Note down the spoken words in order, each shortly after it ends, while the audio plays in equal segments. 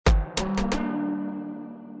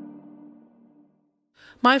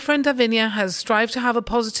My friend Davinia has strived to have a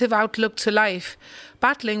positive outlook to life.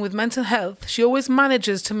 Battling with mental health, she always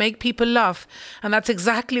manages to make people laugh, and that's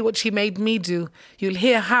exactly what she made me do. You'll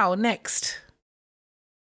hear how next.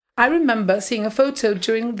 I remember seeing a photo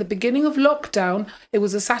during the beginning of lockdown. It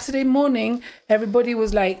was a Saturday morning. Everybody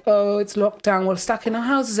was like, oh, it's lockdown. We're stuck in our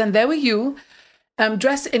houses. And there were you,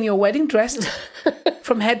 dressed in your wedding dress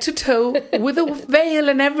from head to toe with a veil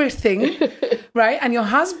and everything, right? And your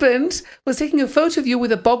husband was taking a photo of you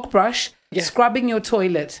with a bog brush, scrubbing your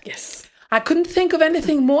toilet. Yes. I couldn't think of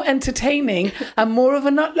anything more entertaining and more of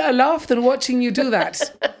a laugh than watching you do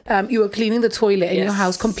that. You were cleaning the toilet in your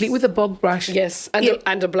house, complete with a bog brush. Yes,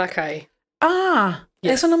 and a black eye.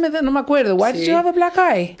 Eso no me acuerdo. Why did you have a black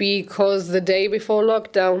eye? Because the day before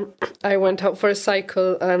lockdown, I went out for a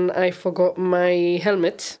cycle and I forgot my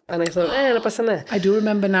helmet. And I thought, no pasa nada. I do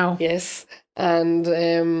remember now. Yes. And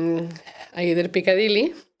I did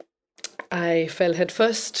Piccadilly. I fell head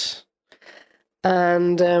first.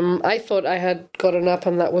 And I thought I had gotten up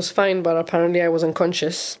and that was fine, but apparently I was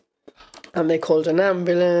unconscious. And they called an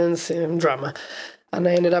ambulance, drama. And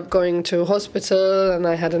I ended up going to hospital and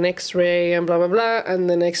I had an x-ray and blah, blah, blah. And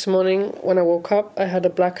the next morning when I woke up, I had a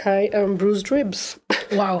black eye and bruised ribs.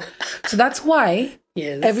 Wow. So that's why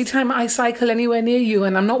every time I cycle anywhere near you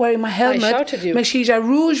and I'm not wearing my helmet, I shouted you. Mejilla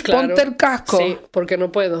Rouge, ponte el casco. Sí, porque no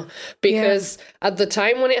puedo. Because at the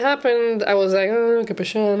time when it happened, I was like, oh, que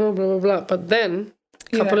pesado, blah, blah, blah. But then,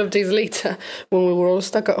 a couple of days later, when we were all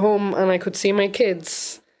stuck at home and I could see my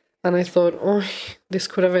kids, and I thought, oh, this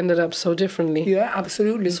could have ended up so differently. Yeah,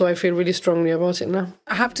 absolutely. So I feel really strongly about it now.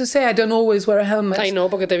 I have to say, I don't always wear a helmet. I know,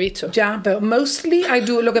 porque te he visto. Yeah, but mostly I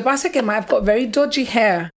do. Lo que pasa es que I've got very dodgy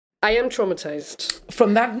hair. I am traumatized.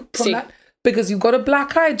 From that, because you got a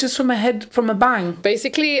black eye just from a bang.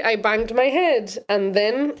 Basically, I banged my head, and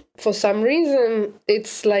then for some reason,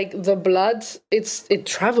 it's like the blood, it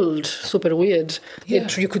traveled. Super weird. Yeah.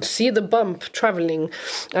 You could see the bump traveling,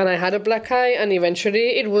 and I had a black eye, and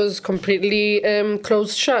eventually it was completely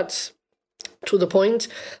closed shut, to the point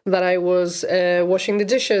that I was washing the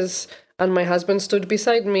dishes, and my husband stood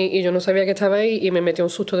beside me, y yo no sabía que estaba ahí, y me metió un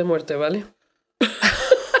susto de muerte, ¿vale?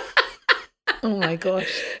 Oh my gosh.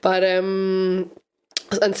 But, and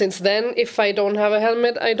since then, if I don't have a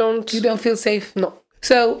helmet, I don't... You don't feel safe? No.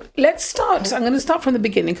 So let's start. I'm going to start from the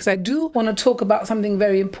beginning because I do want to talk about something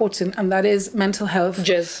very important, and that is mental health.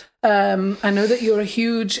 Yes. I know that you're a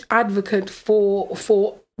huge advocate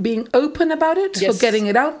for being open about it, for getting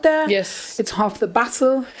it out there. Yes. It's half the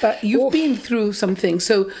battle, but you've been through something.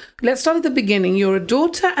 So let's start at the beginning. You're a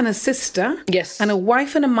daughter and a sister. Yes. And a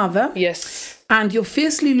wife and a mother. Yes. And you're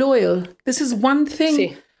fiercely loyal. This is one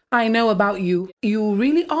thing I know about you. You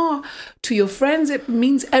really are. To your friends, it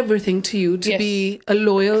means everything to you to be a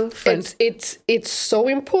loyal friend. It's so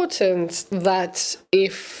important that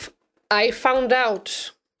if I found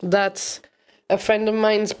out that a friend of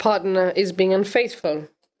mine's partner is being unfaithful,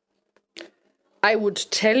 I would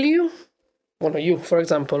tell you, well, you, for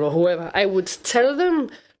example, or whoever, I would tell them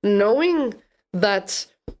knowing that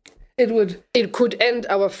it could end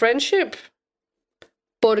our friendship.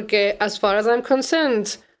 Porque, as far as I'm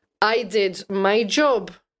concerned, I did my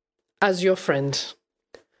job as your friend.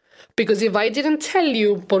 Because if I didn't tell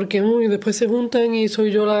you, porque después se juntan y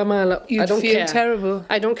soy yo la mala, I don't care. You'd feel terrible.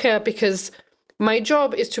 I don't care because my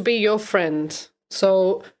job is to be your friend.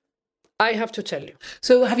 So I have to tell you.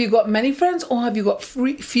 So have you got many friends or have you got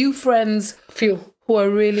few friends? Few. Who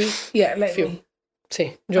are really, like few. me?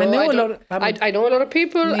 Sí. I know a lot of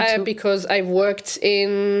people because I work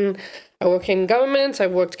in government, I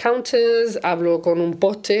worked counters, hablo con un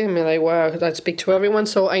bote, me da igual, I speak to everyone,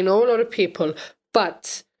 so I know a lot of people.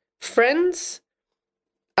 But friends,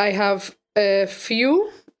 I have a few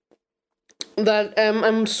that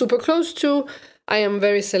I'm super close to. I am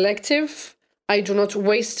very selective. I do not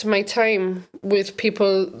waste my time with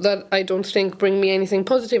people that I don't think bring me anything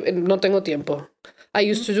positive. No tengo tiempo. I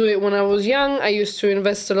used to do it when I was young. I used to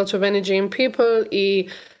invest a lot of energy in people.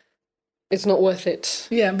 It's not worth it.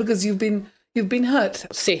 Yeah, because you've been hurt.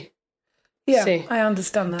 Sí. Yeah, sí. I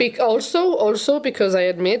understand that. Also because I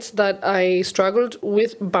admit that I struggled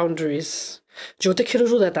with boundaries. Yo te quiero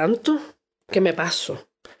ayudar tanto que me paso.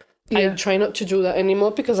 Yeah. I try not to do that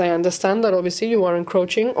anymore because I understand that obviously you are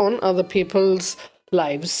encroaching on other people's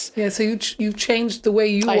lives. Yeah, so you changed the way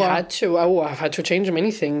you are. I had to. I've had to change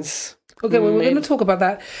many things. Okay, well, we're going to talk about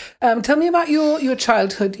that. Tell me about your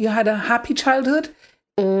childhood. You had a happy childhood?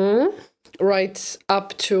 Right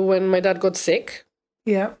up to when my dad got sick.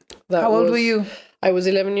 Yeah. How old were you? I was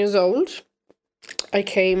 11 years old. I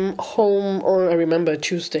came home on, I remember,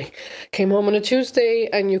 Tuesday. Came home on a Tuesday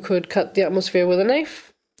and you could cut the atmosphere with a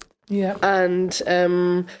knife. Yeah. And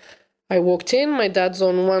I walked in, my dad's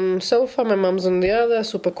on one sofa, my mum's on the other,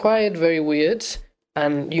 super quiet, very weird.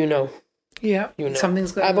 And Yeah.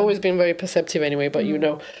 Something's going on. I've always been very perceptive anyway, but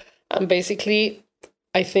And basically,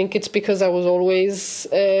 I think it's because I was always,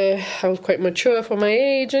 I was quite mature for my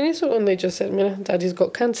age, and they just said, Daddy's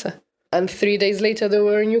got cancer. And 3 days later, they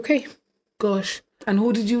were in UK. Gosh. And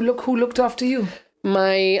who looked after you?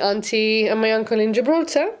 My auntie and my uncle in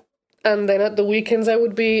Gibraltar. And then at the weekends, I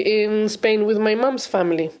would be in Spain with my mum's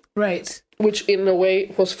family. Right. Which in a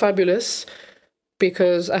way was fabulous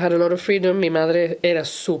because I had a lot of freedom. Mi madre era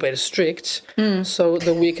super strict. So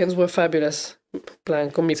the weekends were fabulous. Plan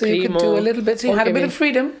con mi so primo. You could do a little bit. So you had a bit of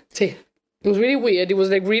freedom. Sí. It was really weird. It was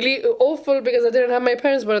like really awful because I didn't have my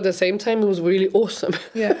parents, but at the same time, it was really awesome.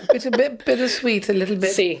 Yeah, it's a bit bittersweet, a little bit.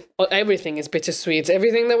 Sí, everything is bittersweet.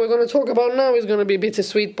 Everything that we're going to talk about now is going to be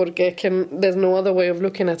bittersweet porque there's no other way of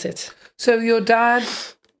looking at it. So your dad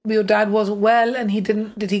wasn't well, and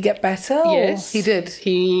did he get better? Yes, he did.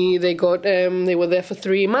 They were there for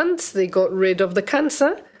 3 months. They got rid of the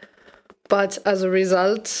cancer, but as a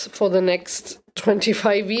result, for the next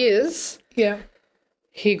 25 years,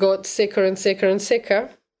 he got sicker and sicker and sicker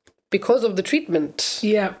because of the treatment.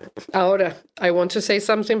 Yeah. Ahora, I want to say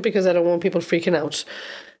something because I don't want people freaking out.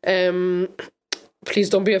 Please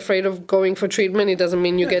don't be afraid of going for treatment. It doesn't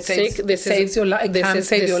mean you get sick. This saves your life. It can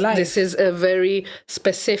save your life. This is a very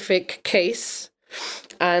specific case,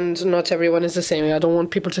 and not everyone is the same. I don't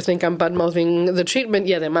want people to think I'm bad-mouthing the treatment.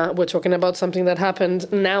 Yeah, we're talking about something that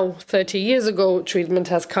happened now 30 years ago. Treatment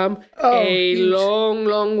has come a long,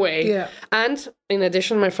 long way. Yeah. And in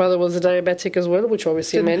addition, my father was a diabetic as well, which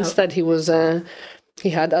obviously meant that he was...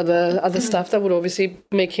 he had other stuff that would obviously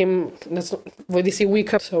make him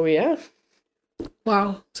weaker. So, yeah.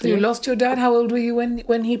 Wow. So you lost your dad. How old were you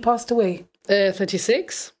when he passed away?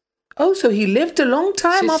 36. Oh, so he lived a long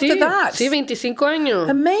time after that. Sí, 25 años.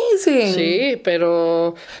 Amazing. Sí,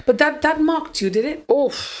 pero... But that marked you, did it?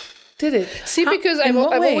 Oof. Did it? See, because I've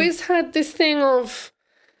always had this thing of,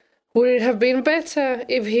 would it have been better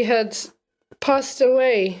if he had passed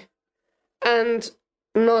away and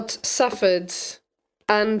not suffered,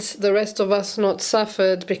 and the rest of us not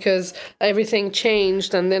suffered because everything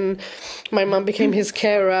changed, and then my mum became his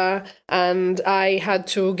carer and I had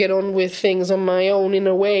to get on with things on my own in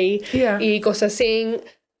a way. Yeah. Y cosas así.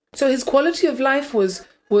 So his quality of life was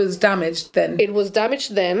damaged then? It was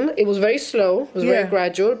damaged then. It was very slow. It was very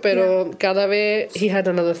gradual. Pero cada vez he had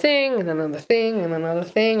another thing and another thing and another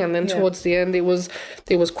thing. And then towards the end it was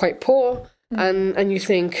quite poor. And you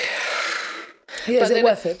think... Is it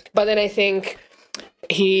worth it? But then I think...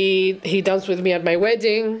 He danced with me at my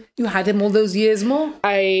wedding. You had him all those years more?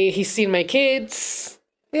 He's seen my kids.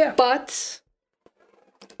 Yeah. But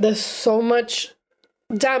there's so much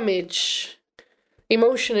damage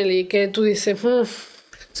emotionally que tú dices,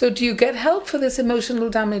 So do you get help for this emotional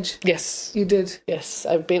damage? Yes. You did? Yes.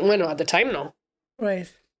 I've been, at the time, no.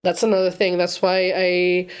 Right. That's another thing. That's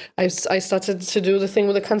why I started to do the thing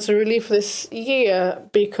with the cancer relief this year,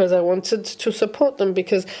 because I wanted to support them,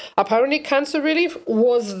 because apparently cancer relief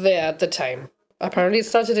was there at the time. Apparently it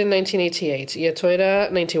started in 1988 y esto era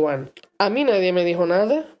 91. A mí nadie me dijo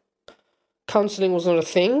nada. Counseling was not a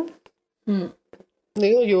thing.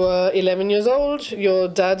 You were 11 years old, your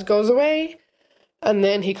dad goes away, and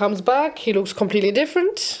then he comes back, he looks completely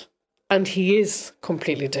different. And he is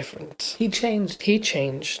completely different. He changed.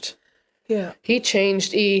 Yeah. He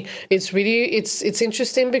changed. It's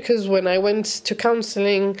interesting because when I went to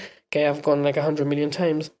counseling, okay, I've gone like 100 million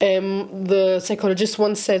times. The psychologist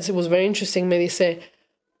once said, it was very interesting, me dice,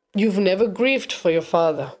 you've never grieved for your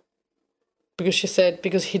father. Because she said,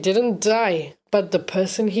 because he didn't die, but the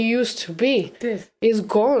person he used to be is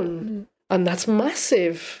gone. And that's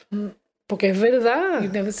massive. Porque es verdad.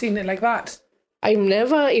 You've never seen it like that. I've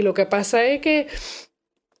never, y lo que pasa es que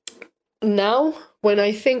now, when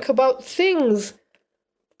I think about things,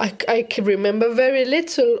 I can remember very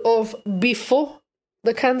little of before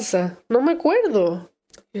the cancer. No me acuerdo.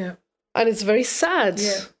 Yeah. And it's very sad.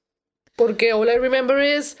 Yeah. Porque all I remember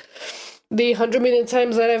is the 100 million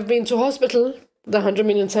times that I've been to hospital, the 100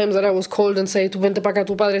 million times that I was called and said, tu vente pa acá,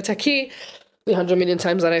 tu padre está aquí, the 100 million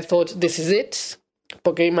times that I thought, this is it.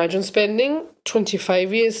 Porque imagine spending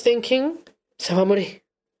 25 years thinking, se va a morir.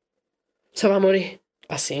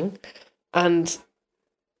 Así. And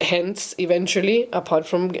hence, eventually, apart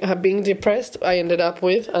from being depressed, I ended up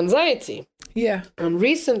with anxiety. Yeah. And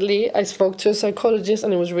recently, I spoke to a psychologist,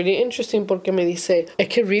 and it was really interesting porque me dice, es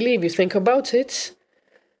que really, if you think about it,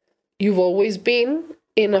 you've always been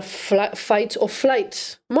in a fight or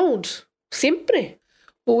flight mode. Siempre.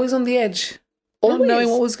 Always on the edge. Always. Not knowing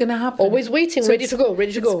what was going to happen. Always waiting, ready to go.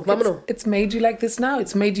 Vámonos. It's made you like this now.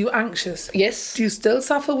 It's made you anxious. Yes. Do you still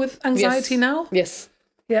suffer with anxiety now? Yes.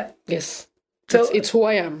 Yeah. Yes. So it's who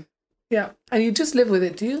I am. Yeah. And you just live with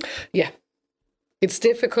it, do you? Yeah. It's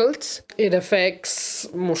difficult. It affects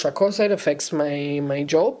mucha cosa. It affects my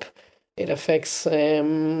job. It affects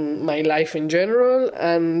my life in general.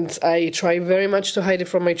 And I try very much to hide it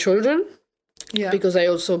from my children. Yeah. Because I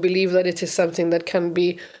also believe that it is something that can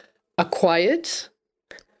be acquired.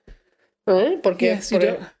 Right? Porque, yes,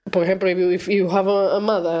 por ejemplo, if you have a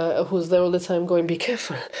mother who's there all the time going, be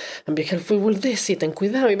careful, and be careful with this, y ten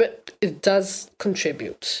cuidado, but it does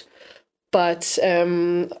contribute. But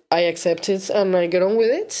I accept it and I get on with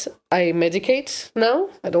it. I medicate now.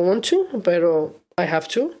 I don't want to, but I have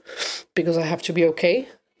to, because I have to be okay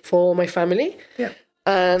for my family. Yeah.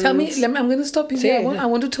 And tell me, I'm going to stop you here. I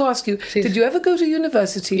wanted to ask you, did you ever go to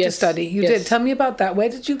university to study? You did. Tell me about that. Where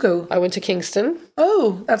did you go? I went to Kingston.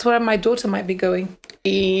 Oh, that's where my daughter might be going.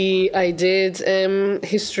 I did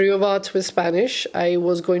history of art with Spanish. I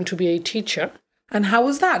was going to be a teacher. And how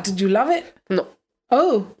was that? Did you love it? No.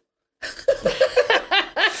 Oh.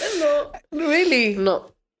 No. Really? No.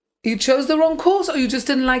 You chose the wrong course, or you just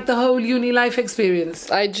didn't like the whole uni life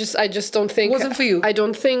experience? I just don't think... It wasn't for you? I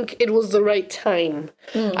don't think it was the right time.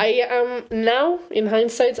 I am now, in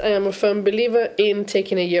hindsight, I am a firm believer in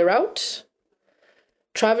taking a year out,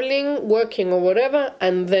 traveling, working or whatever,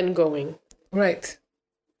 and then going. Right.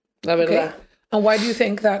 La verdad. Okay. And why do you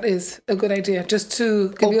think that is a good idea? Just to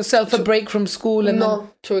give yourself a break from school? And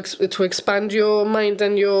no, to expand your mind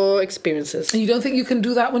and your experiences. And you don't think you can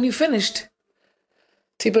do that when you finished?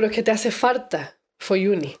 Sí, pero que te hace falta for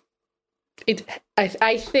uni.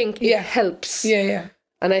 I think it helps. Yeah.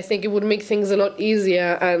 And I think it would make things a lot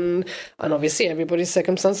easier. And obviously everybody's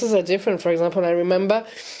circumstances are different. For example, I remember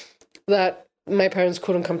that my parents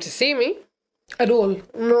couldn't come to see me. At all?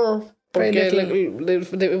 No.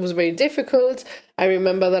 It was very difficult. I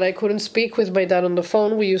remember that I couldn't speak with my dad on the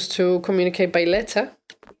phone. We used to communicate by letter.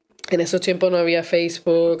 En ese tiempo no había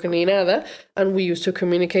Facebook ni nada. And we used to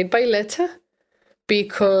communicate by letter.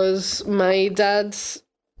 Because my dad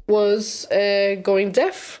was going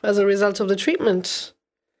deaf as a result of the treatment.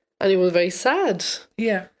 And it was very sad.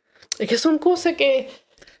 Yeah. Es que son cosas que...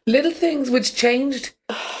 Little things which changed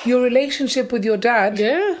your relationship with your dad.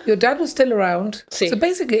 Yeah. Your dad was still around. Sí. So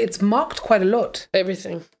basically it's marked quite a lot.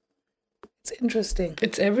 Everything. It's interesting.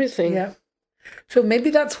 It's everything. Yeah. So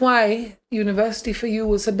maybe that's why university for you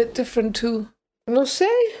was a bit different too. No sé.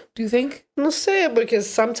 Do you think? No sé, because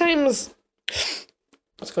sometimes...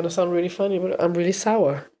 It's going to sound really funny, but I'm really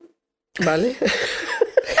sour. Vale?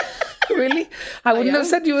 Really? I wouldn't have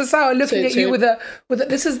said you were sour looking at you with a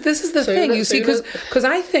this is the thing, you see, because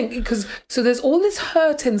I think, so there's all this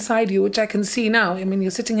hurt inside you, which I can see now. I mean,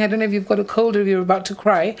 you're sitting here, I don't know if you've got a cold or if you're about to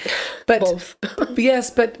cry, but both.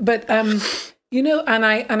 Yes, but you know, and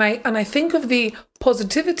I think of the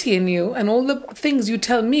positivity in you and all the things you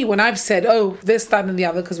tell me when I've said, oh, this, that, and the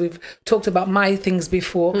other, because we've talked about my things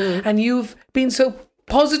before, and you've been so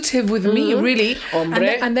positive with me, really.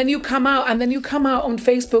 And then you come out on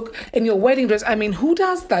Facebook in your wedding dress. I mean, who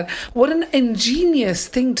does that? What an ingenious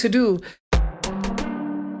thing to do.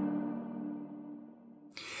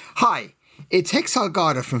 Hi, it's Hex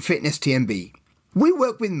Salgado from Fitness TMB. We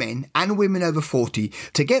work with men and women over 40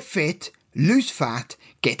 to get fit, lose fat,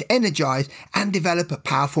 get energized, and develop a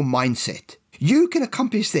powerful mindset. You can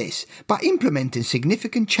accomplish this by implementing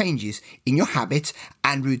significant changes in your habits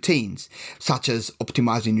and routines, such as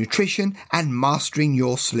optimizing nutrition and mastering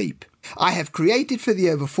your sleep. I have created for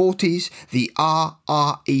the over 40s the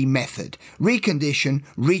RRE method: recondition,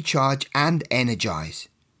 recharge, and energize.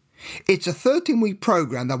 It's a 13-week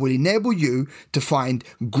program that will enable you to find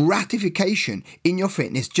gratification in your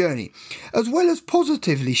fitness journey, as well as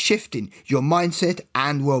positively shifting your mindset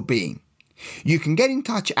and well-being. You can get in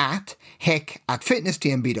touch at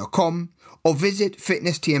heck@fitnesstmb.com or visit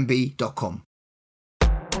fitnesstmb.com.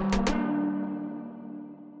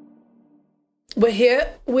 We're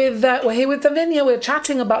here with Davinia. We're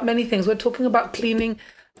chatting about many things. We're talking about cleaning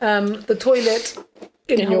the toilet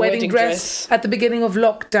in her wedding dress at the beginning of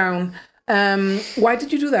lockdown. Why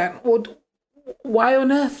did you do that? Why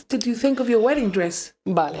on earth did you think of your wedding dress?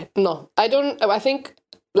 Vale, no, I don't. I think,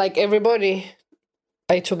 like everybody,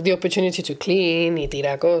 I took the opportunity to clean, y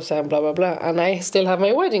tirar cosas, and blah, blah, blah. And I still have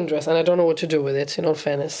my wedding dress, and I don't know what to do with it, in all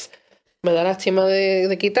fairness. Me da lástima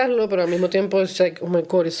de quitarlo, pero al mismo tiempo it's like, oh my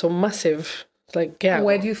God, it's so massive. It's like, yeah.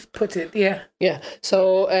 Where do you put it? Yeah. Yeah.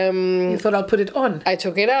 So... you thought I'll put it on? I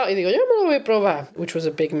took it out, y digo, yo me lo voy a probar, which was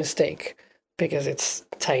a big mistake, because it's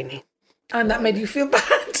tiny. And that made you feel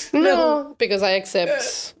bad? No, because I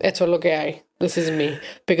accept esto es lo que hay. This is me.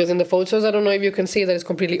 Because in the photos, I don't know if you can see that it's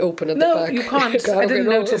completely open at the back. No, you can't. I didn't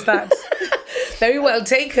notice that. Very well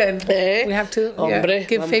taken. We have to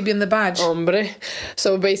give Fabian the badge. Hombre.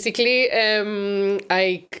 So basically,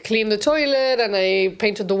 I cleaned the toilet and I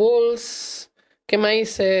painted the walls. ¿Qué más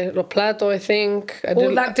hice? Los platos, I think.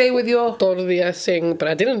 All that day with your... Todo el día thing. But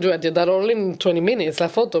I didn't do it. I did that all in 20 minutes, la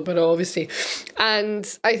foto, pero obviously. And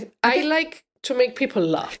I like to make people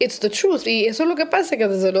laugh. It's the truth. Y eso es lo que pasa, que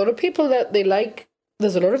there's a lot of people that they like...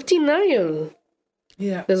 There's a lot of denial.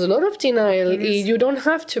 Yeah. There's a lot of denial. You don't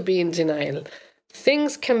have to be in denial.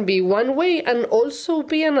 Things can be one way and also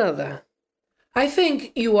be another. I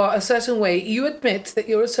think you are a certain way. You admit that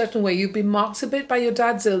you're a certain way. You've been marked a bit by your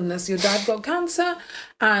dad's illness. Your dad got cancer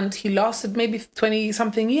and he lasted maybe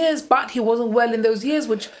 20-something years, but he wasn't well in those years,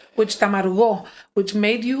 which te amargó, which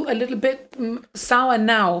made you a little bit sour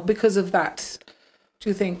now because of that. Do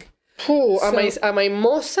you think? Am I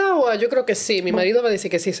more sour? Yo creo que sí. Mi marido va a decir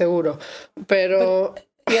que sí, seguro. Pero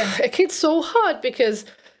it's so hard because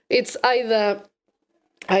it's either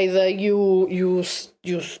you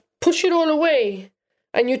push it all away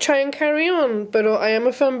and you try and carry on. But I am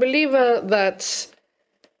a firm believer that...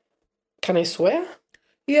 Can I swear?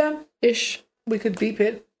 Yeah. Ish. We could beep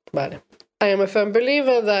it. Vale. I am a firm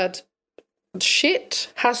believer that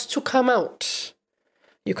shit has to come out.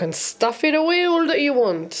 You can stuff it away all that you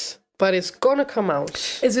want, but it's gonna come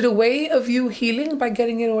out. Is it a way of you healing by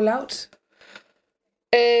getting it all out?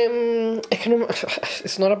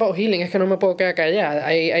 It's not about healing. Es que no me puedo quedar callada.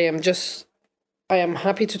 I am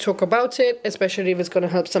happy to talk about it, especially if it's going to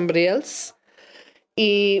help somebody else.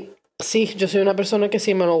 Y sí, yo soy una persona que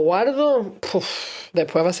si me lo guardo,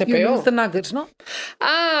 después va a ser peor. You lose the nugget, no?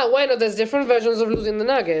 Bueno, there's different versions of losing the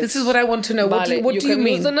nugget. This is what I want to know. What do you mean? You can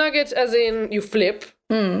lose the nugget as in you flip.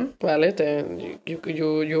 Vale, you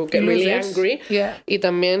get really angry. Yeah. Y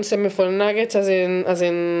también se me fue el nugget as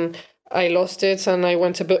in I lost it and I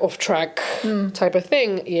went a bit off track type of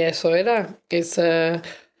thing. Y eso era.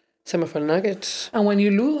 Se me fue el nugget. And when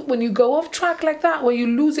you go off track like that, where you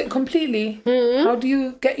lose it completely, how do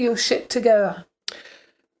you get your shit together?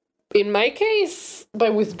 In my case, by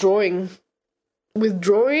withdrawing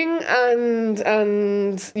and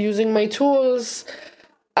using my tools.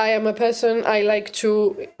 I am a person, I like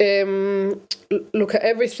to look at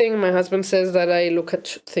everything. My husband says that I look at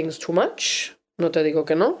things too much. No te digo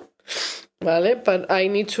que no. Vale? But I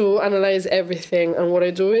need to analyze everything. And what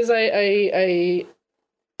I do is I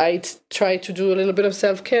try to do a little bit of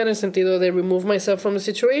self-care in el sentido de remove myself from the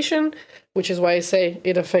situation, which is why I say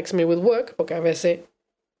it affects me with work, porque a veces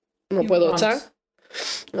no puedo estar.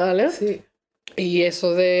 ¿Vale? Sí. Y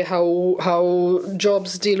eso de how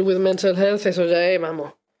jobs deal with mental health, eso ya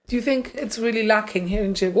vamos. Do you think it's really lacking here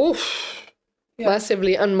in Chile?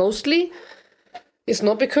 Massively. And mostly, it's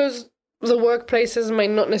not because the workplaces might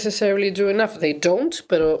not necessarily do enough. They don't,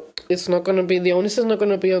 but it's not going to be, the onus is not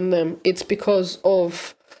going to be on them. It's because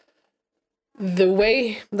of the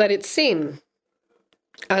way that it's seen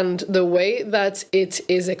and the way that it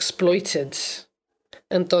is exploited.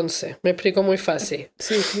 Entonces, me explico muy fácil.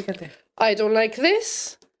 Sí, explícate. I don't like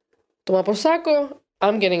this. Toma por saco.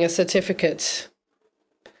 I'm getting a certificate.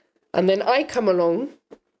 And then I come along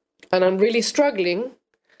and I'm really struggling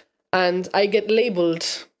and I get labeled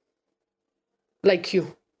like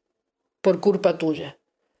you por culpa tuya.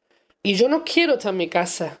 Y yo no quiero estar en mi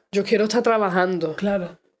casa. Yo quiero estar trabajando.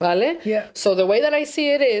 Claro. ¿Vale? Yeah. So the way that I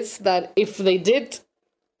see it is that if they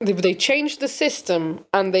changed the system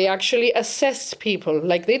and they actually assessed people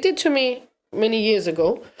like they did to me many years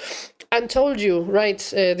ago and told you, right,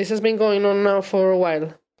 this has been going on now for a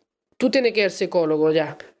while. Tú tienes que ir al psicólogo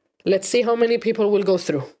ya. Let's see how many people will go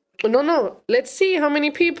through. No. Let's see how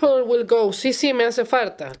many people will go. Sí, me hace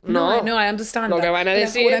falta. No, I understand. Lo que van a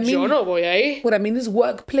decir, yo no voy ahí. What I mean is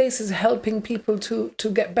workplaces helping people to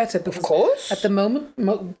get better. Of course. At the moment,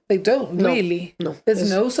 they don't really. No. There's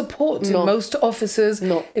no support in most offices.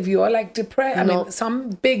 No. If you are like depressed, I mean,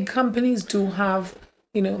 some big companies do have,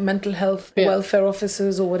 mental health welfare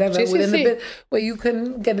officers or whatever within the bit where you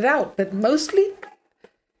can get it out. But mostly,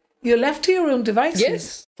 you're left to your own devices.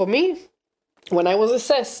 Yes. For me, when I was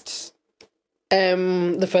assessed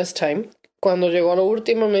the first time, cuando llegó a lo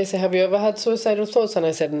último, me dice, have you ever had suicidal thoughts? And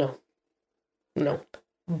I said, no.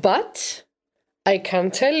 But I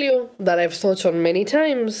can tell you that I've thought on many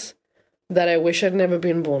times that I wish I'd never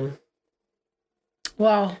been born.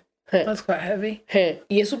 Wow. That's quite heavy.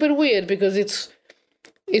 Y es super weird because it's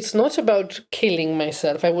not about killing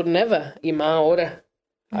myself. I would never. Y más ahora.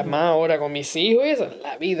 Más ahora con mis hijos, esa es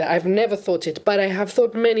la vida. I've never thought it, but I have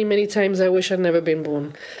thought many, many times I wish I'd never been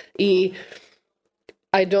born. Y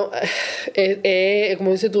I don't...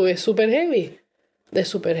 como dices tú, es super heavy. Es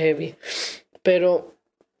super heavy. Pero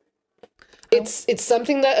it's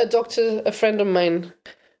something that a friend of mine,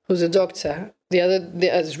 who's a doctor,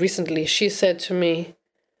 recently, she said to me,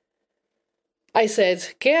 I said,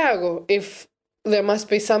 ¿qué hago if there must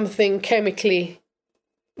be something chemically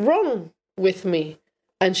wrong with me?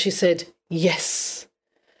 And she said, yes.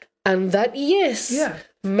 And that yes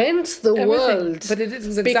meant the world. But it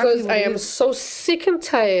is exactly because I am so sick and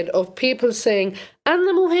tired of people saying,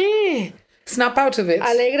 anda mujer, snap out of it.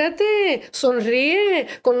 Alégrate, sonríe,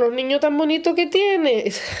 con los niños tan bonitos que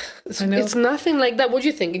tiene. It's nothing like that. What do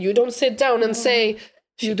you think? You don't sit down and say...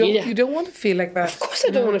 You don't want to feel like that. Of course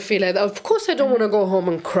I don't want to feel like that. Of course I don't want to go home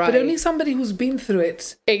and cry. But only somebody who's been through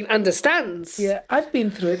it understands. Yeah, I've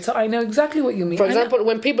been through it, so I know exactly what you mean. For example,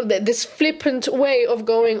 when people, this flippant way of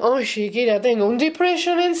going, oh, chiquita, tengo un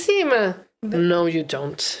depression encima. No, you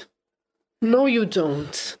don't. No, you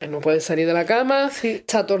don't. No puedes salir de la cama. Sí.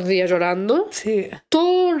 Está todo el día llorando. Sí.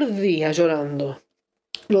 Todo el día llorando.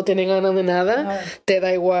 No tiene ganas de nada. No. Te da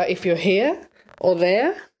igual if you're here or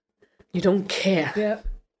there. You don't care. Yeah.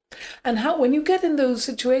 And how, when you get in those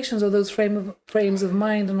situations or those frames of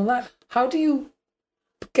mind and all that, how do you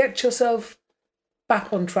get yourself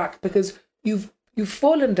back on track? Because you've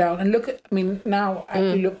fallen down and look at, I mean, now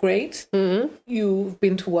you look great. Mm-hmm. You've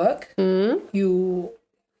been to work. Mm-hmm. You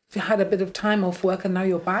had a bit of time off work and now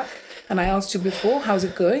you're back. And I asked you before, how's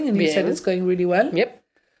it going? And you said it's going really well. Yep.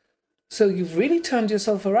 So you've really turned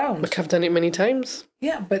yourself around. Like I've done it many times.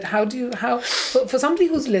 Yeah, but for somebody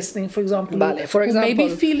who's listening, for example, who may be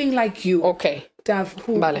feeling like you, Dav,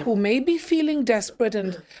 who may be feeling desperate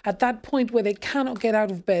and at that point where they cannot get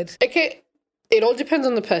out of bed. Okay, it all depends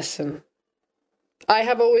on the person. I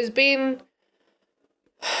have always been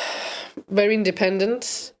very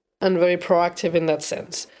independent and very proactive in that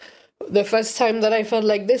sense. The first time that I felt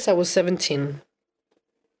like this, I was 17.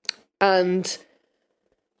 And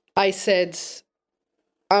I said,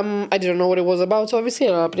 I didn't know what it was about, obviously,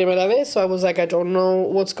 era la primera vez, so I was like, I don't know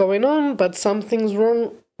what's going on, but something's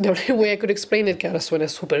wrong. The only way I could explain it, que ahora suena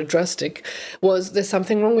super drastic, was there's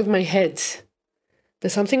something wrong with my head.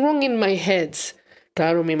 There's something wrong in my head.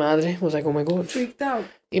 Claro, mi madre was like, oh my God. Freaked out.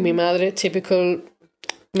 Y mi madre, typical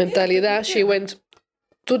mentalidad, she went,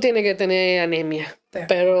 tú tienes que tener anemia. There.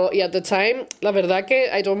 Pero, at the time, la verdad que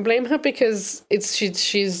I don't blame her because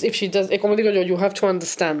she's if she does, como digo yo, you have to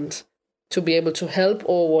understand to be able to help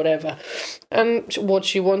or whatever. And what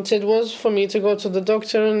she wanted was for me to go to the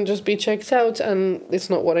doctor and just be checked out, and it's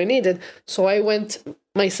not what I needed. So I went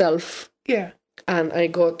myself. Yeah. And I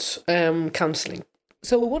got counselling.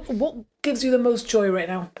 So what gives you the most joy right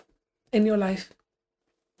now in your life?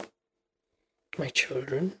 My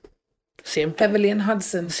children. Siempre. Beverly and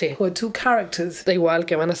Hudson, who are two characters. Da igual,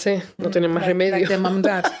 ¿qué van a hacer? No tienen más remedio. Like their mum and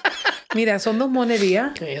dad. Mira, son dos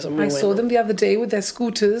monería. I saw them the other day with their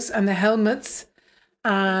scooters and their helmets,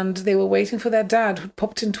 and they were waiting for their dad who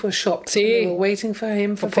popped into a shop. Sí. They were waiting for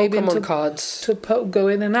him, for Fabian Pokemon cards. to go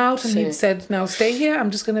in and out, and he'd said, now stay here,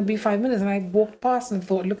 I'm just going to be 5 minutes. And I walked past and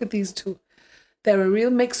thought, look at these two. They're a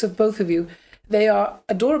real mix of both of you. They are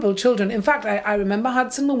adorable children. In fact, I remember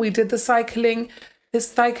Hudson when we did this cycling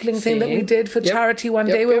thing that we did for charity one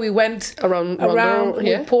day where we went around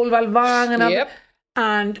with Paul Valvang and other.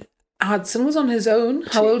 And Hudson was on his own.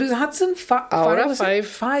 How old is Hudson?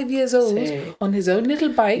 5 years old. On his own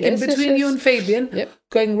little bike in between you and Fabian,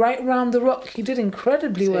 going right round the rock. He did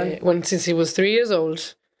incredibly well. Since he was 3 years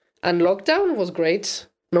old. And lockdown was great.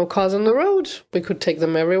 No cars on the road. We could take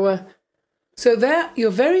them everywhere. So you're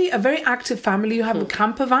a very active family. You have a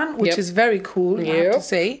camper van, which is very cool, I have to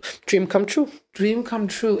say. Dream come true. Dream come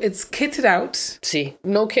true. It's kitted out. Sí.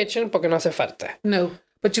 No kitchen, porque no hace falta. No.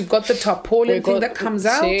 But you've got the tarpaulin thing that comes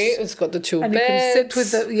out. Sí, it's got the two and beds. And you can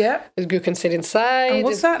sit with You can sit inside. And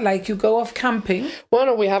what's that like? You go off camping? Well,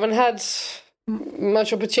 no, we haven't had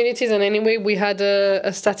much opportunities. And anyway, we had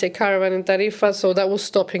a static caravan in Tarifa, so that was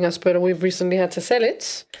stopping us. But we've recently had to sell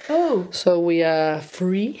it. Oh. So we are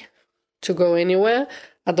free to go anywhere.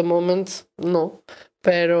 At the moment, no.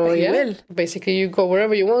 Pero will. Basically you go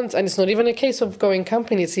wherever you want. And it's not even a case of going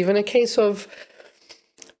camping. It's even a case of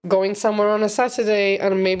going somewhere on a Saturday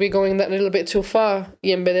and maybe going that little bit too far.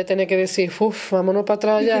 Y en vez de tener que decir, vámonos para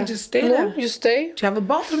atrás ya. You can just stay there. You stay. Do you have a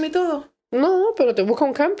bathroom y todo? No, pero te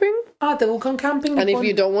buscan camping. Te buscan camping. And if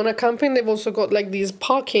you don't want a camping, they've also got like these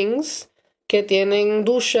parkings que tienen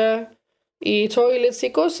ducha y toilets y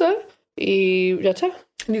cosas. Y ya está.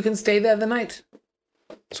 And you can stay there the night.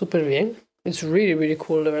 Súper bien. It's really, really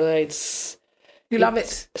cool, de verdad. You love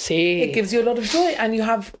it. Sí. It gives you a lot of joy and you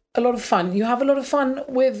have a lot of fun. You have a lot of fun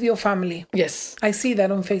with your family. Yes. I see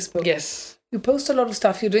that on Facebook. Yes. You post a lot of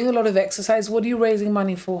stuff. You're doing a lot of exercise. What are you raising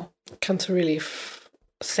money for? Cancer Relief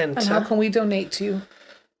Center. And how can we donate to you?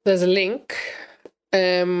 There's a link.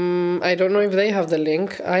 I don't know if they have the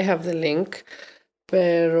link. I have the link.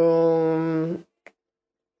 Pero...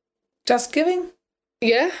 Just Giving?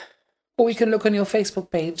 Yeah. Or we can look on your Facebook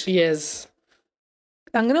page. Yes.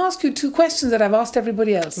 I'm going to ask you 2 questions that I've asked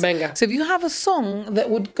everybody else. Venga. So if you have a song that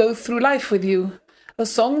would go through life with you, a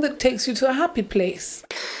song that takes you to a happy place,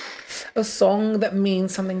 a song that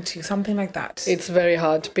means something to you, something like that. It's very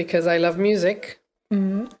hard because I love music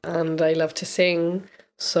and I love to sing.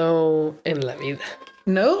 So, en la vida.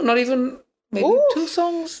 No, not even maybe 2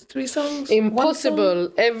 songs, 3 songs?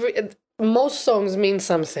 Impossible. Most songs mean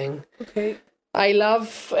something. Okay. I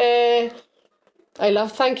love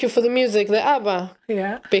Thank You for the Music, the ABBA.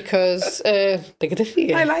 Yeah. Because I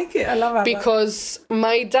like it. I love ABBA. Because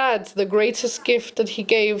my dad, the greatest gift that he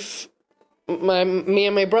gave me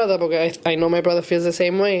and my brother, because I know my brother feels the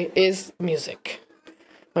same way, is music.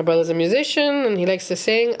 My brother's a musician and he likes to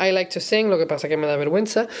sing. I like to sing, lo que pasa que me da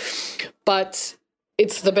vergüenza. But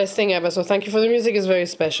it's the best thing ever. So Thank You for the Music is very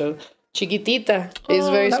special. Chiquitita is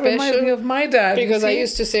very special. That reminds me of my dad. Because I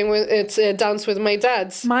used to dance with my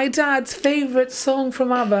dad. My dad's favourite song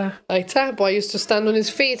from ABBA. I used to stand on his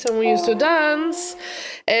feet and we used to dance.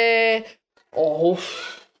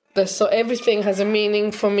 So everything has a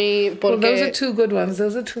meaning for me. Well, those are 2 good ones.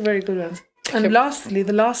 Those are 2 very good ones. And lastly,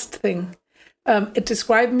 the last thing. It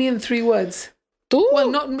described me in 3 words. Tú? Well,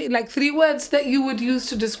 not me, like 3 words that you would use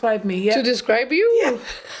to describe me. Yeah. To describe you? Yeah.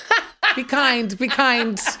 Be kind, be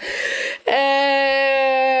kind.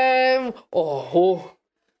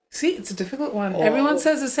 See, it's a difficult one. Everyone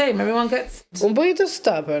says the same. Everyone gets... Un poquito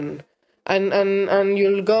stubborn. And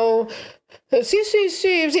you'll go,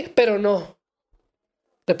 sí, pero no.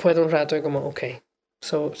 Después de un rato es como, okay.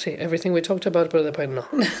 So, sí, everything we talked about, pero después no.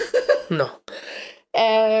 No.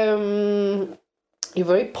 You're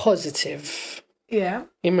very positive. Yeah.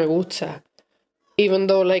 Y me gusta. Even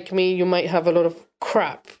though, like me, you might have a lot of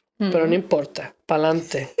crap. Pero no importa.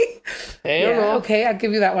 Pa'lante. No? Okay, I'll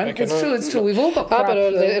give you that one. It's true. We've all got crap. Pero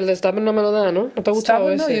el de stubborn no me lo da, ¿no? ¿No te ha gustado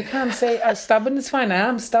stubborn, ese? No, you can't say stubborn is fine. I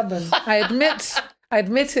am stubborn. I admit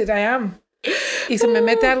it, I am. Y se me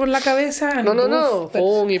mete algo en la cabeza. And no.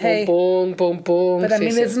 Boom, y boom. But I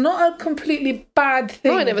mean, it's not a completely bad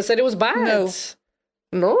thing. No, I never said it was bad.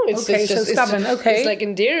 No, it's okay, just stubborn. Okay. It's like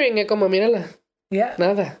endearing. Es como, mírala. Yeah.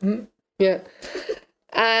 Nada. Yeah.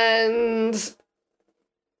 And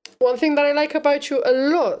one thing that I like about you a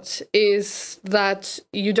lot is that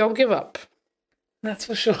you don't give up. That's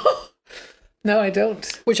for sure. No, I don't.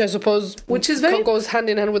 Which I suppose goes hand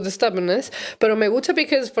in hand with the stubbornness. Pero me gusta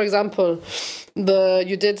because, for example,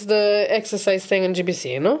 you did the exercise thing in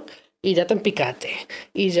GBC, ¿no? Y ya te empicate.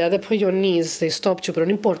 Y ya después your knees, they stopped you, pero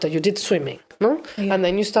no importa, you did swimming, ¿no? Yeah. And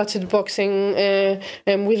then you started boxing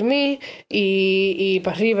with me y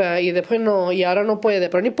para arriba, y después no, y ahora no puede,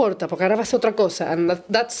 pero no importa, porque ahora vas a otra cosa. And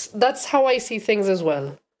that's how I see things as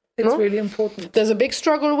well. It's really important. There's a big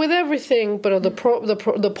struggle with everything, but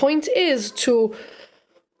the point is to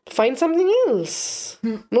find something else.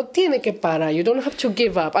 No tiene que parar. You don't have to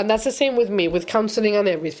give up. And that's the same with me, with counseling and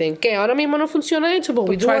everything. Que ahora mismo no funciona esto, but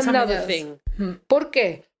we do another thing. ¿Por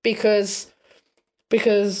qué? Because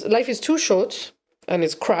life is too short and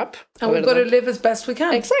it's crap. And we've got to live as best we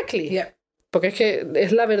can. Exactly. Yeah. Porque es que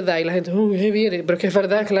es la verdad y la gente, heavy, pero es que es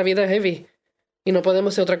verdad que la vida es heavy y no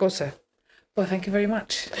podemos ser otra cosa. Well, thank you very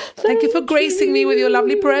much. Thank you for gracing me with your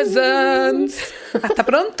lovely presence. Hasta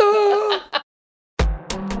pronto.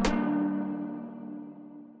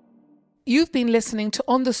 You've been listening to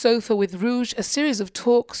On the Sofa with Rouge, a series of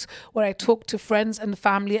talks where I talk to friends and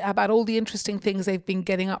family about all the interesting things they've been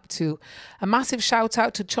getting up to. A massive shout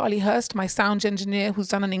out to Charlie Hurst, my sound engineer, who's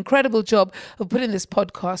done an incredible job of putting this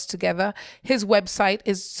podcast together. His website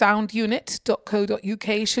is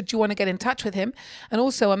soundunit.co.uk should you want to get in touch with him. And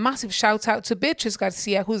also a massive shout out to Beatriz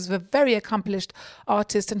Garcia, who's a very accomplished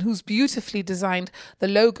artist and who's beautifully designed the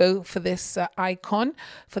logo for this icon,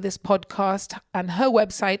 for this podcast. And her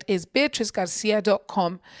website is beatrizgarcia.com.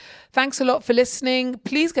 Thanks a lot for listening.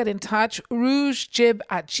 Please get in touch,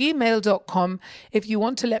 rougejib@gmail.com, if you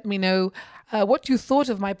want to let me know what you thought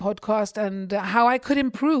of my podcast and how I could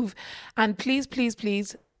improve. And please, please,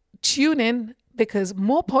 please tune in because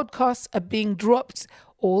more podcasts are being dropped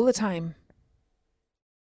all the time.